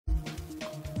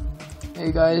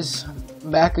Hey guys,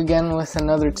 back again with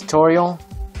another tutorial,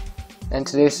 and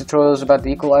today's tutorial is about the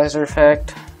equalizer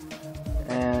effect,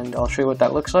 and I'll show you what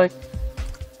that looks like.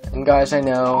 And guys, I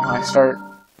know I start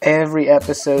every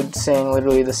episode saying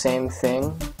literally the same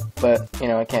thing, but you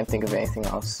know, I can't think of anything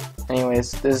else.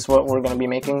 Anyways, this is what we're going to be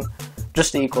making,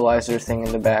 just the equalizer thing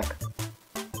in the back.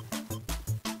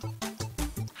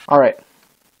 Alright,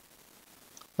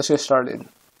 let's get started.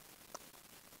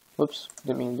 Whoops,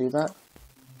 didn't mean to do that.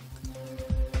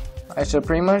 Alright, so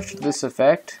pretty much this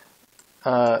effect,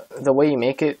 the way you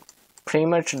make it pretty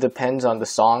much depends on the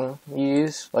song you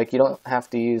use. Like, you don't have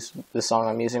to use the song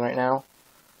I'm using right now,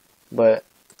 but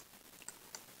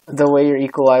the way your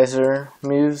equalizer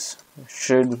moves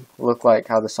should look like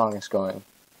how the song is going,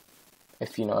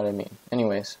 if you know what I mean.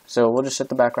 Anyways, so we'll just set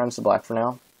the backgrounds to black for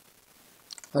now.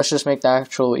 Let's just make the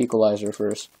actual equalizer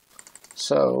first.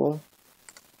 So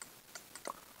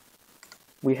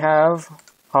we have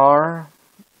our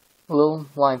little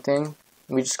line thing.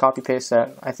 We just copy paste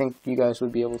that. I think you guys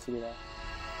would be able to do that.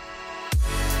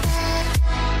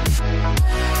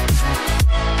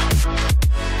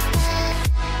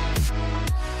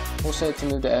 We'll set it to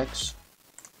move to X.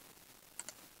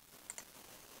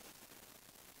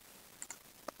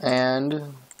 And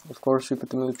of course we put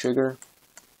the move trigger.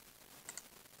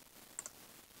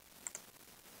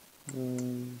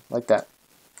 Like that.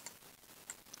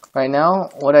 Right now,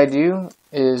 what I do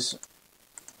is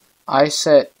I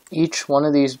set each one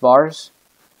of these bars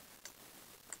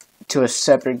to a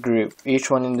separate group, each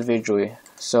one individually.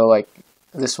 So like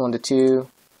this one to 2,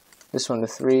 this one to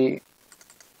 3,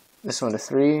 this one to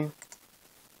 3,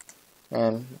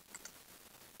 and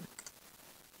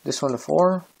this one to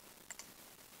 4,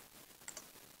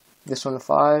 this one to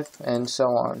 5, and so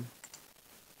on.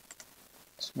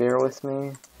 Just bear with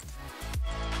me.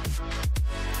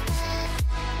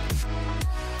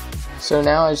 So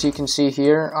now, as you can see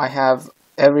here, I have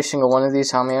every single one of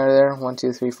these. How many are there? 1,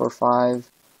 2, 3, 4, 5,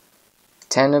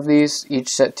 10 of these, each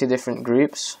set to different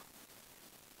groups.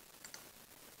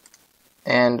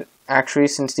 And actually,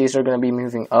 since these are going to be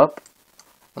moving up,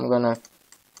 I'm going to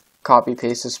copy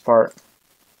paste this part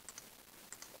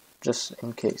just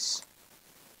in case.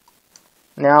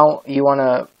 Now, you want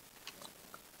to,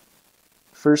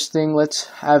 first thing, let's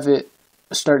have it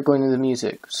start going to the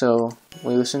music. So,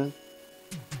 we listen.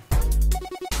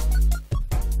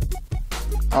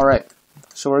 Alright,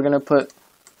 so we're going to put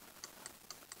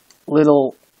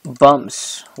little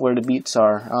bumps where the beats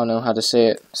are. I don't know how to say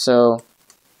it. So,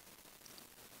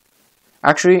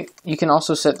 actually, you can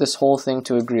also set this whole thing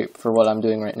to a group for what I'm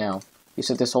doing right now. You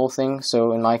set this whole thing,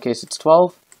 so in my case it's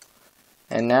 12.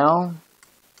 And now,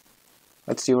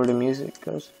 let's see where the music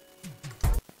goes.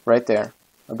 Right there,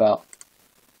 about.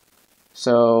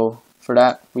 So, for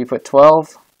that, we put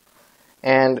 12.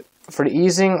 And for the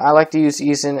easing, I like to use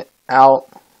ease in out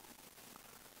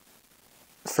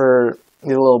for the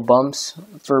little bumps.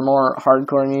 For more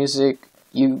hardcore music,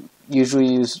 you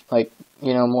usually use, like,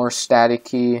 you know, more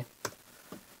static-y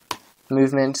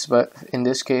movements, but in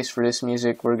this case, for this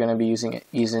music, we're going to be using it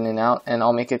ease in and out, and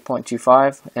I'll make it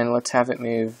 0.25, and let's have it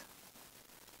move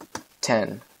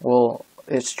 10. Well,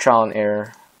 it's trial and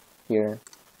error here.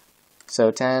 So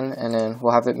 10, and then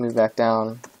we'll have it move back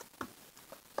down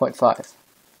 0.5.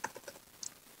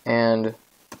 And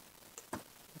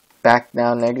back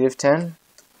down -10,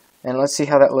 and let's see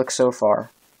how that looks so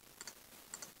far.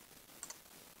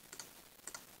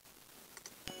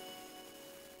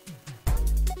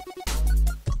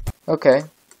 Okay,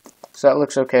 so that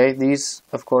looks okay. These,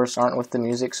 of course, aren't with the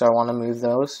music, so I want to move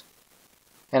those.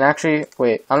 And actually,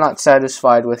 wait, I'm not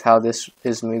satisfied with how this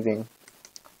is moving.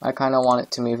 I kind of want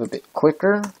it to move a bit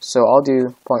quicker, so I'll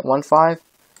do 0.15,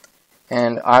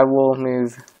 and I will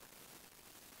move.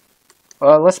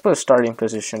 Let's put a starting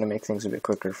position to make things a bit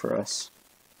quicker for us.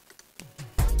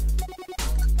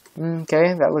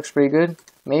 Okay, that looks pretty good.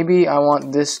 Maybe I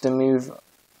want this to move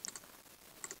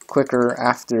quicker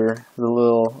after the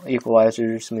little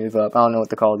equalizers move up. I don't know what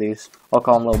to call these. I'll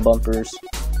call them little bumpers.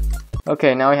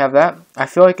 Okay, now we have that. I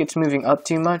feel like it's moving up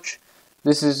too much.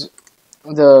 This is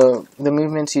the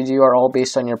movements you do are all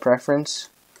based on your preference.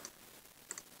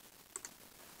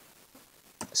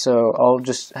 So I'll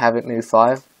just have it move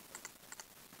 5.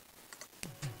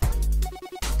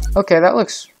 Okay, that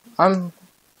looks, I'm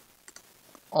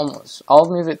almost, I'll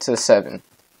move it to 7.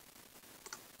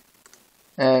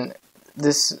 And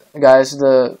this, guys,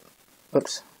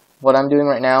 what I'm doing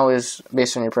right now is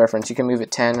based on your preference. You can move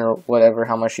it 10 or whatever,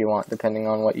 how much you want, depending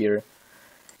on what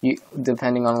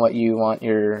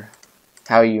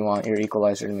how you want your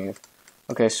equalizer to move.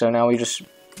 Okay, so now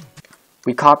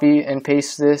we copy and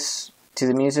paste this to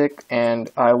the music,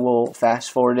 and I will fast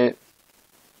forward it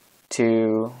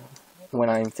to when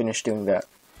I'm finished doing that.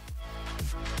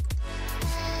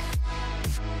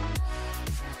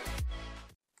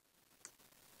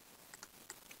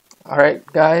 Alright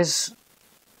guys,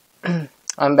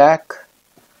 I'm back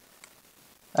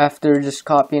after just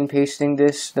copy and pasting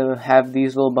this to have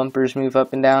these little bumpers move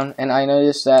up and down, and I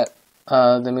noticed that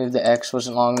the move the X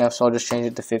wasn't long enough, so I'll just change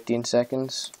it to 15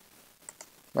 seconds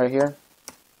right here,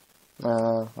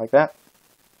 like that.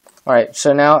 Alright,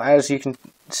 so now as you can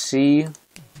see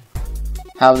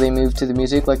how they move to the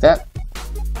music like that.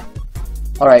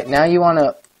 Alright, now you want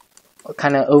to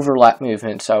kind of overlap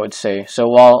movements, I would say. So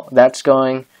while that's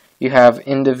going, you have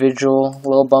individual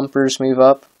little bumpers move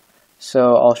up.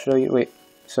 So I'll show you, wait,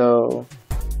 so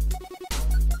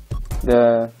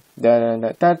that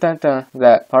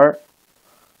part,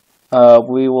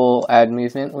 we will add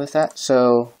movement with that.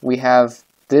 So we have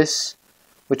this,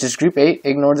 which is group 8.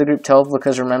 Ignore the group 12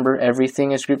 because remember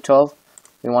everything is group 12.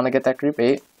 We want to get that group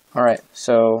 8. Alright,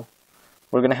 so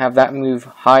we're going to have that move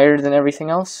higher than everything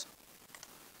else.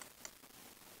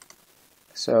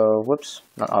 So, whoops,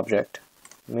 not object.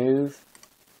 Move.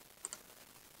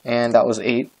 And that was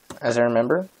 8, as I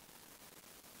remember.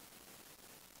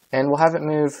 And we'll have it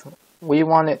move, we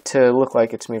want it to look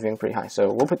like it's moving pretty high,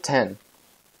 so we'll put 10.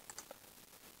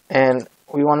 And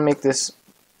we want to make this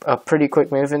a pretty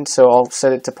quick movement, so I'll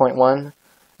set it to 0.1.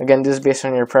 Again, this is based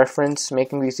on your preference.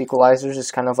 Making these equalizers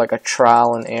is kind of like a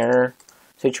trial and error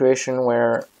situation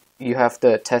where you have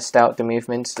to test out the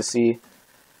movements to see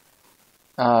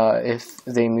if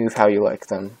they move how you like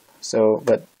them. So,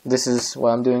 but this is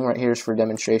what I'm doing right here is for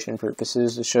demonstration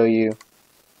purposes to show you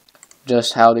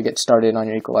just how to get started on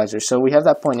your equalizer. So we have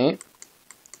that 0.8,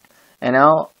 and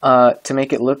now to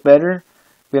make it look better,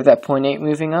 we have that 0.8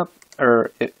 moving up,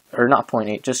 or not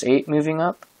 0.8, just 8 moving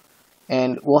up,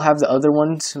 and we'll have the other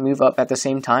ones move up at the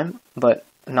same time, but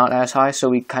not as high, so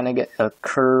we kind of get a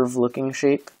curve looking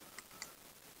shape.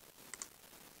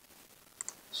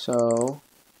 So,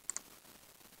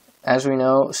 as we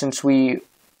know, since we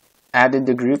added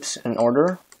the groups in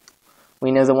order,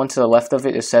 we know the one to the left of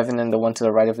it is 7 and the one to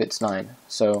the right of it is 9.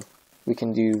 So we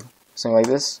can do something like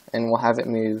this, and we'll have it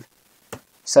move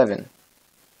 7.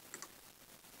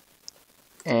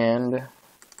 And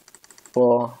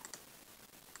we'll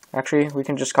actually, we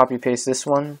can just copy paste this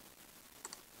one,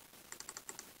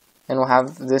 and we'll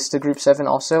have this to group 7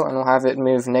 also, and we'll have it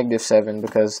move -7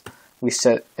 because we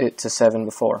set it to 7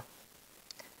 before.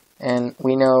 And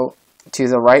we know to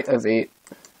the right of 8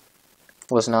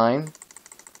 was 9,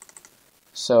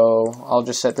 so I'll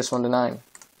just set this one to 9.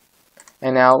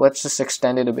 And now let's just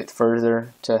extend it a bit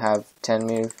further to have 10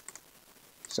 move.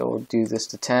 So we'll do this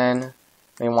to 10.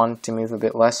 We want it to move a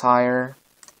bit less higher,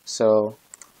 so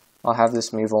I'll have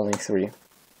this move only 3.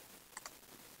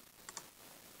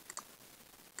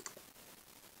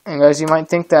 And guys, you might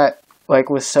think that like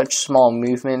with such small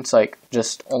movements, like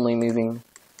just only moving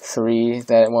 3,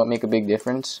 that it won't make a big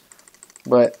difference.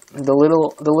 But the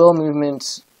little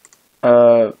movements,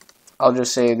 I'll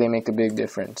just say they make a big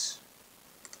difference.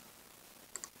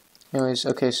 Anyways,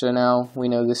 okay, so now we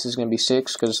know this is going to be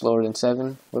 6 because it's lower than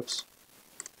 7. Whoops.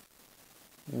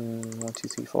 1, 2,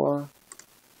 3, 4.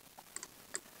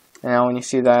 And now when you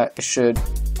see that, it should,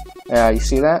 yeah, you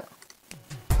see that?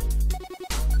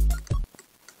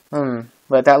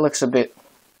 But that looks a bit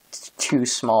too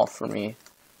small for me.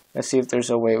 Let's see if there's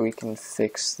a way we can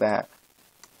fix that.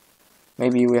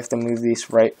 Maybe we have to move these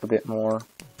right a bit more.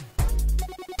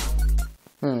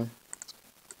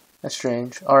 That's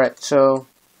strange. Alright, so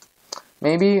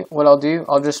maybe what I'll do,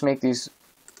 I'll just make these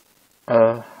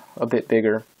a bit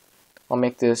bigger. I'll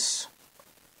make this,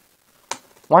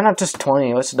 why not just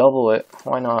 20? Let's double it.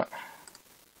 Why not?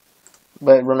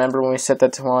 But remember when we set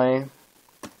that to 20,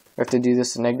 we have to do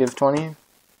this to -20.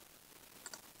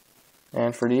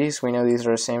 And for these, we know these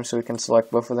are the same, so we can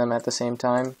select both of them at the same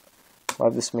time. We'll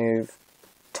have this move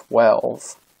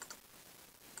 12.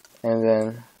 And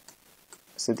then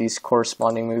set these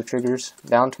corresponding move triggers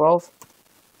down 12.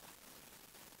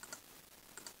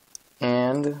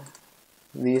 And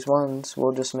these ones,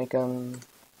 we'll just make them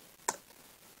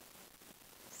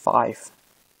 5.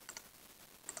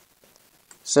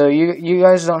 So you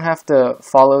guys don't have to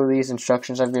follow these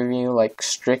instructions I've given you like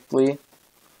strictly.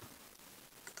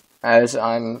 As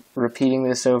I'm repeating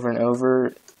this over and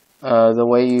over, the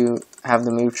way you have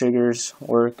the move triggers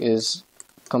work is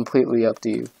completely up to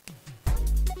you.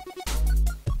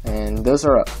 And those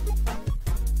are up.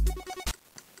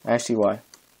 I see why.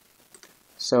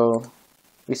 So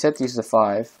we set these to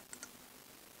 5.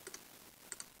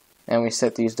 And we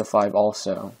set these to 5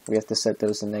 also. We have to set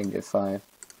those to -5.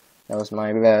 That was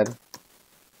my bad.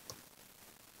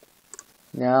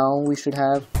 Now we should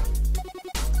have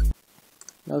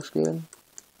Looks good.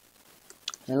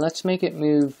 And let's make it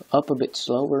move up a bit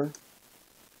slower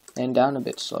and down a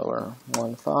bit slower.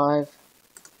 1, 5.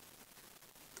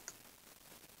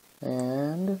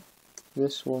 And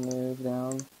this will move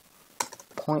down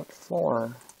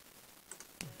 0.4.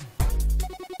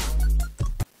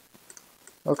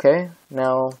 Okay,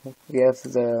 now we have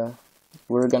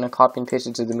we're going to copy and paste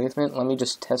it to the movement. Let me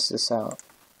just test this out.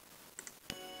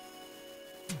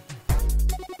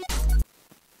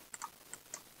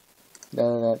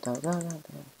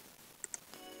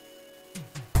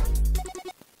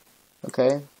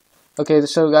 Okay,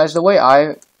 so guys, the way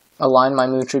I align my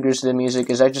move triggers to the music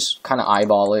is I just kind of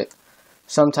eyeball it.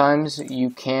 Sometimes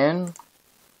you can,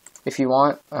 if you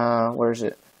want, where is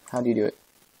it? How do you do it?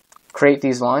 Create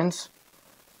these lines.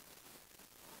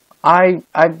 I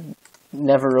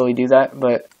never really do that,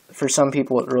 but for some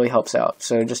people it really helps out,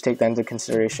 so just take that into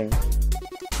consideration.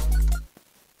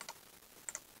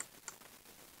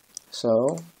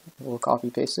 So we'll copy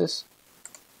paste this.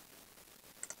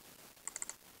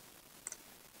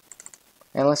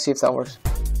 And let's see if that works.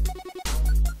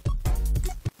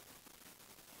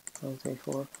 1, 2, 3,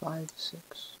 4, 5,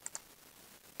 6.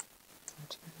 1,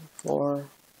 2, 3, 4.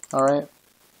 Alright.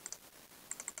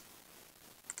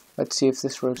 Let's see if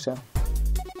this works out.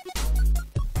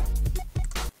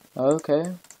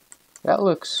 Okay. That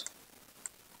looks...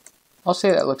 I'll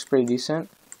say that looks pretty decent.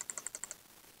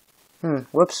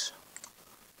 Whoops.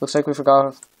 Looks like we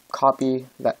forgot to copy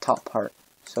that top part.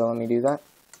 So let me do that.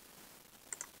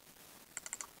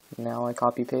 Now I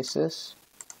copy paste this.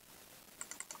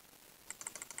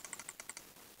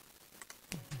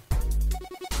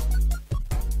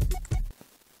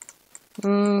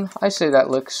 I say that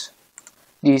looks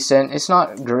decent. It's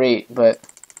not great, but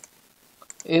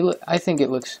I think it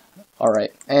looks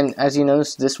alright. And as you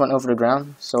notice, this went over the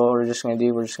ground. So what we're just going to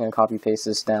do, we're just going to copy paste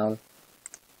this down.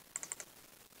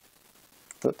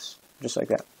 Oops, just like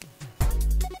that.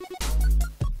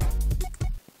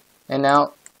 And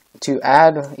now, to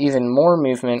add even more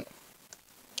movement,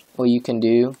 what you can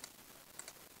do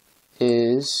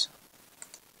is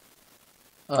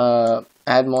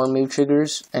add more move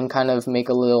triggers and kind of make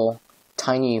a little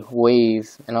tiny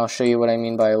wave. And I'll show you what I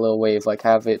mean by a little wave, like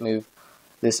have it move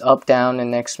this up, down,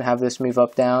 and next have this move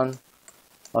up, down.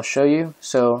 I'll show you.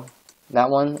 So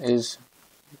that one is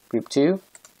group 2.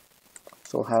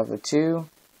 So we'll have a 2.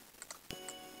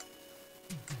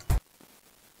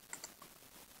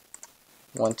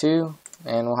 One, 2,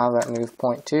 and we'll have that move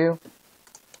 0.2,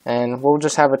 and we'll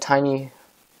just have a tiny,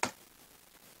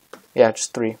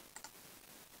 just 3,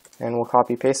 and we'll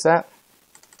copy paste that,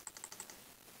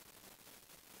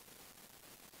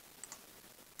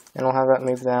 and we'll have that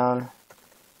move down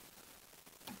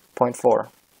 0.4.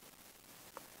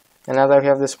 And now that we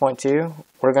have this 0.2,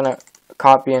 we're gonna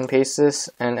copy and paste this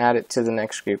and add it to the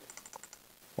next group.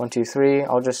 1, 2, 3.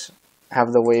 I'll just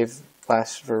have the wave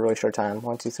last for a really short time.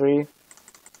 1, 2, 3.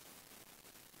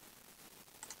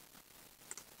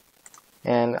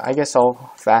 And I guess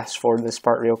I'll fast forward this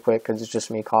part real quick because it's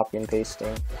just me copy and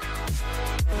pasting.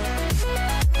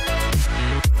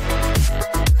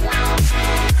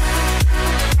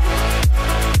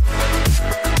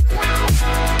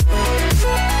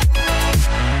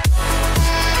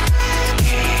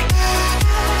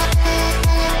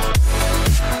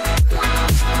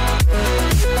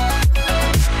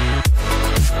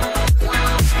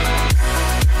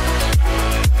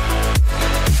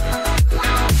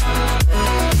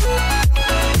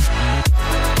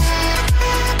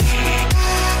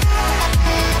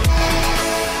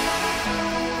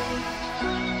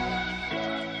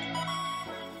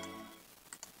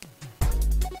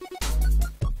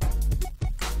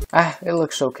 It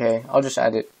looks okay. I'll just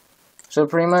add it. So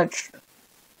pretty much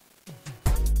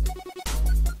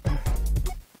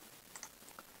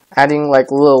adding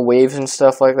like little waves and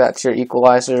stuff like that to your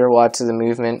equalizer will add to the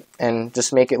movement and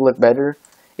just make it look better.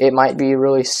 It might be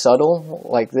really subtle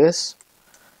like this,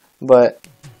 but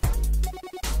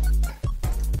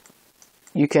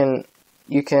you can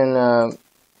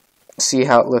see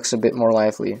how it looks a bit more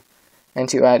lively. And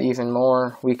to add even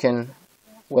more, we can,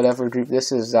 whatever group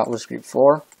this is, that was group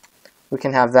 4. We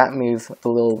can have that move a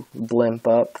little blimp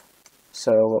up.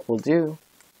 So what we'll do,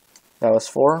 that was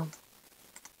 4.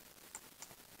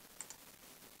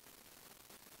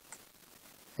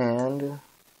 And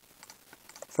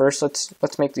first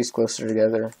let's make these closer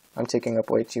together. I'm taking up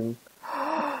way too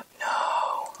no.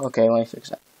 Okay, let me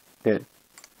fix that. Good.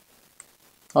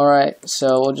 Alright,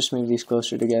 so we'll just move these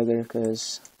closer together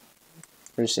because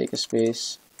for the sake of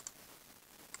space.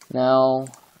 Now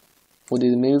we'll do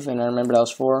the move, and I remember that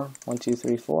was 4. 1, 2,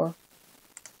 3, 4.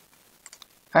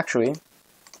 Actually,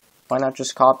 why not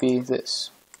just copy this?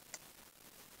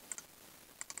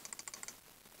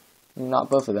 not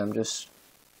both of them, just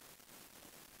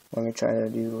let me try to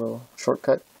do a little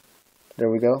shortcut. There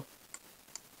we go.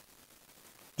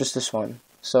 Just this one.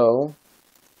 So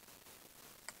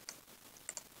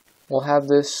we'll have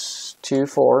this to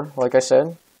 4, like I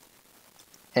said,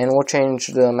 and we'll change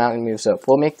the amount it moves up.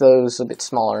 We'll make those a bit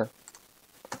smaller.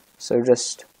 So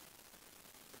just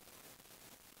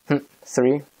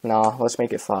 3. Nah, let's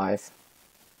make it 5.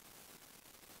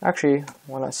 Actually,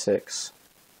 why not 6?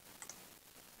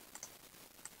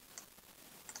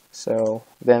 So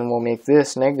then we'll make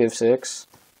this -6.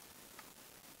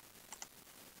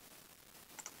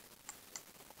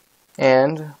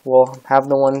 And we'll have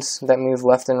the ones that move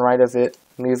left and right of it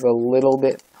move a little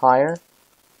bit higher.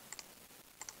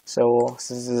 So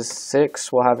since this is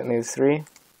 6, we'll have it move 3. And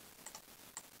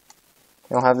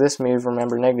we'll have this move,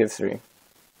 remember, -3.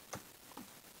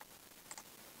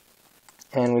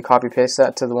 And we copy paste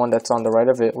that to the one that's on the right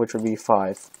of it, which would be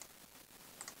 5.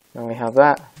 And we have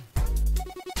that.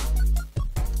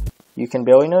 You can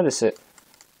barely notice it.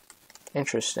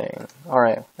 Interesting.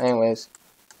 Alright, anyways.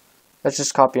 Let's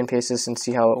just copy and paste this and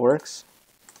see how it works.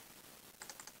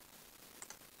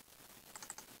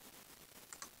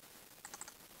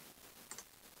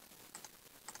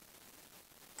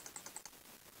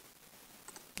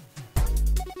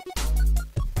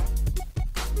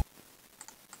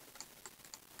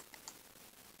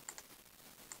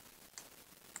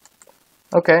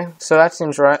 Okay, so that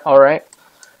seems alright.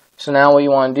 So now what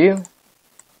you want to do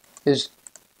is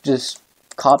just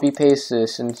copy paste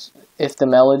this, and if the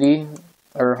melody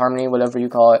or harmony, whatever you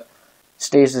call it,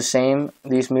 stays the same,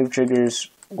 these move triggers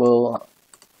will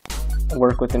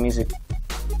work with the music.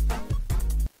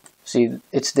 See,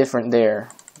 it's different there,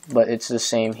 but it's the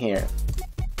same here.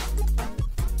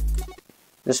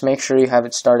 Just make sure you have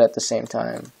it start at the same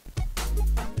time.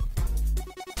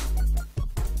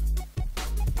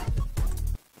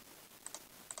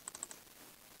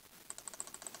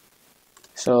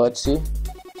 So let's see.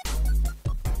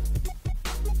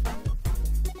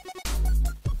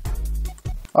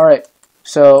 Alright,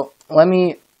 so let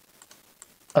me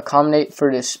accommodate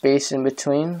for this space in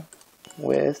between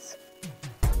with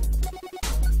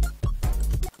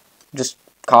just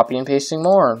copy and pasting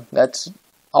more. That's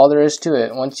all there is to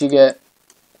it. Once you get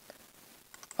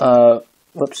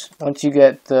once you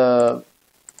get the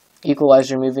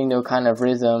equalizer moving to a kind of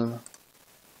rhythm,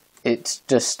 it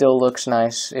just still looks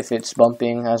nice if it's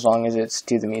bumping, as long as it's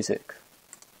to the music.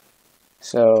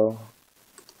 So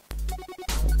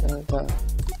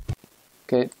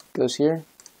okay, it goes here.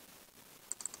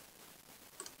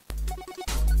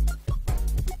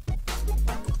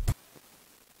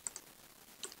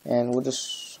 And we'll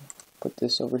just put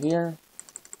this over here.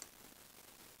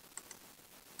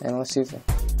 And let's see if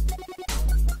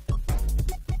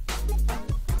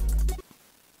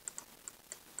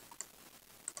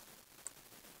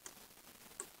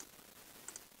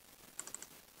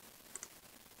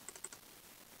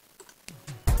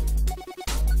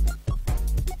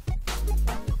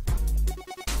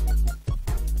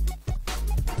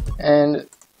and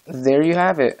there you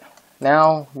have it.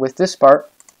 Now with this part,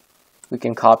 we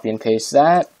can copy and paste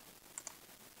that.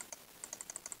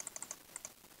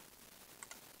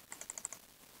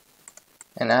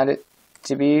 And add it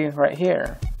to be right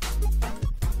here.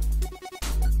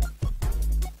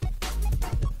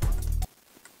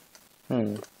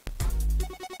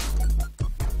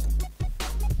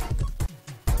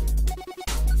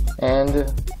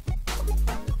 And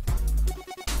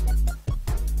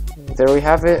there we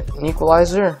have it, an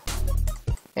equalizer.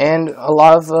 And a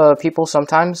lot of people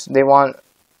sometimes, they want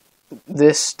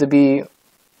this to be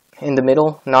in the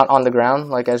middle, not on the ground,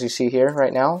 like as you see here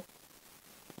right now.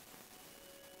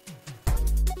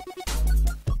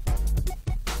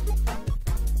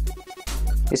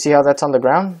 You see how that's on the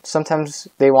ground? Sometimes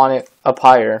they want it up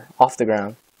higher, off the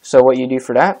ground. So what you do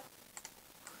for that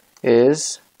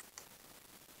is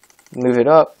move it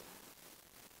up.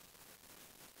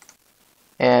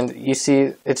 And you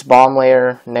see it's bottom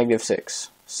layer -6.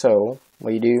 So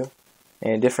what you do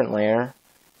in a different layer,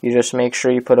 you just make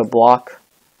sure you put a block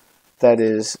that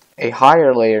is a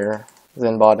higher layer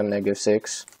than bottom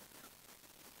 -6.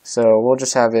 So we'll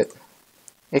just have it,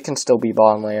 it can still be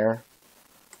bottom layer.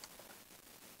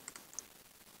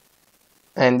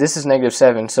 And this is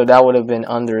 -7, so that would have been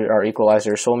under our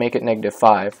equalizer, so we'll make it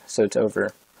 -5, so it's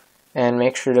over. And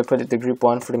make sure to put it to group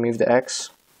 1 for the move to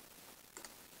X.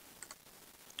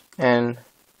 And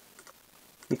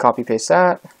you copy paste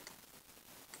that,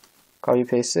 copy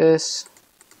paste this,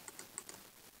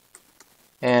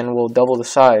 and we'll double the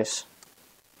size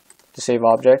to save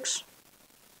objects.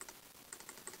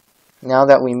 Now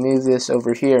that we move this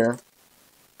over here,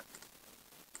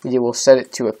 You will set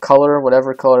it to a color,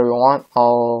 whatever color we want.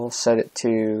 I'll set it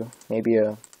to maybe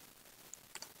a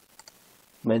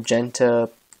magenta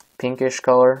pinkish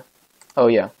color. Oh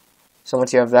yeah. So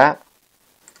once you have that,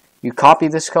 you copy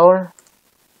this color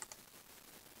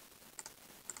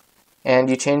and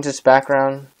you change its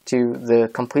background to the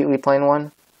completely plain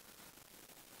one,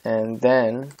 and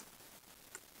then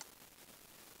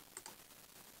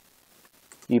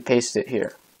you paste it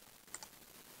here.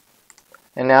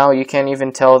 And now you can't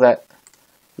even tell that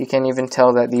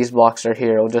these blocks are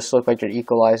here. It'll just look like your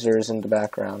equalizer is in the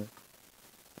background.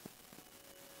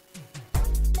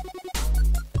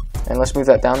 And let's move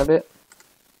that down a bit.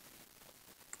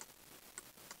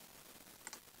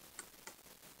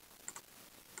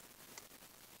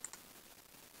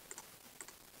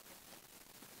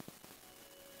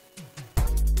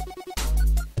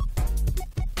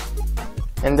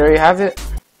 And there you have it,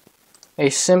 a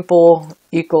simple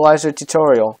equalizer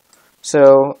tutorial.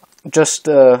 So just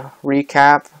a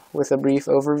recap with a brief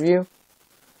overview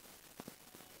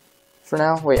for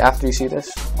now. Wait, after you see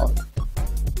this. Oh.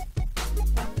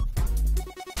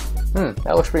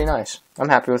 That looks pretty nice. I'm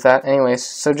happy with that. Anyways,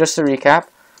 so just to recap,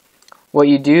 what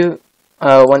you do,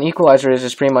 one equalizer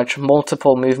is pretty much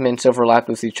multiple movements overlap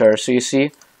with each other. So you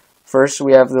see, first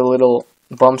we have the little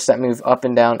bumps that move up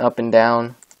and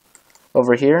down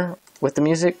over here with the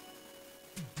music.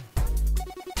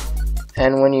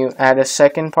 And when you add a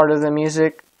second part of the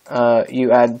music,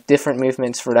 you add different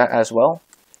movements for that as well.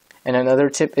 And another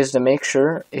tip is to make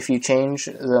sure, if you change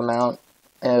the amount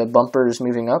bumper is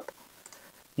moving up,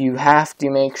 you have to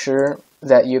make sure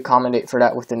that you accommodate for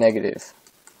that with the negative,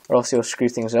 or else you'll screw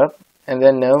things up. And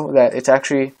then know that it's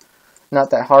actually not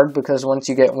that hard, because once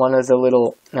you get one of the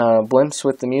little blimps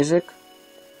with the music,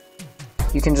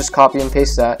 you can just copy and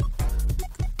paste that,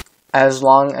 as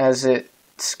long as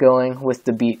it's going with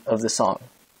the beat of the song.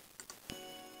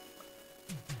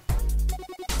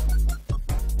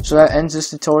 So that ends this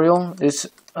tutorial. It's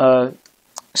a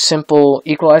simple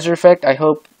equalizer effect. I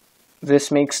hope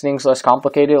this makes things less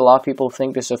complicated. A lot of people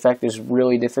think this effect is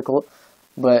really difficult,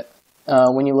 but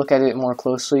when you look at it more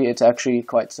closely, it's actually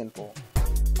quite simple.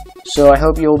 So I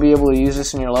hope you'll be able to use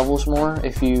this in your levels more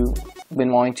if you've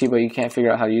been wanting to, but you can't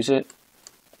figure out how to use it.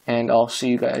 And I'll see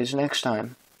you guys next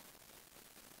time.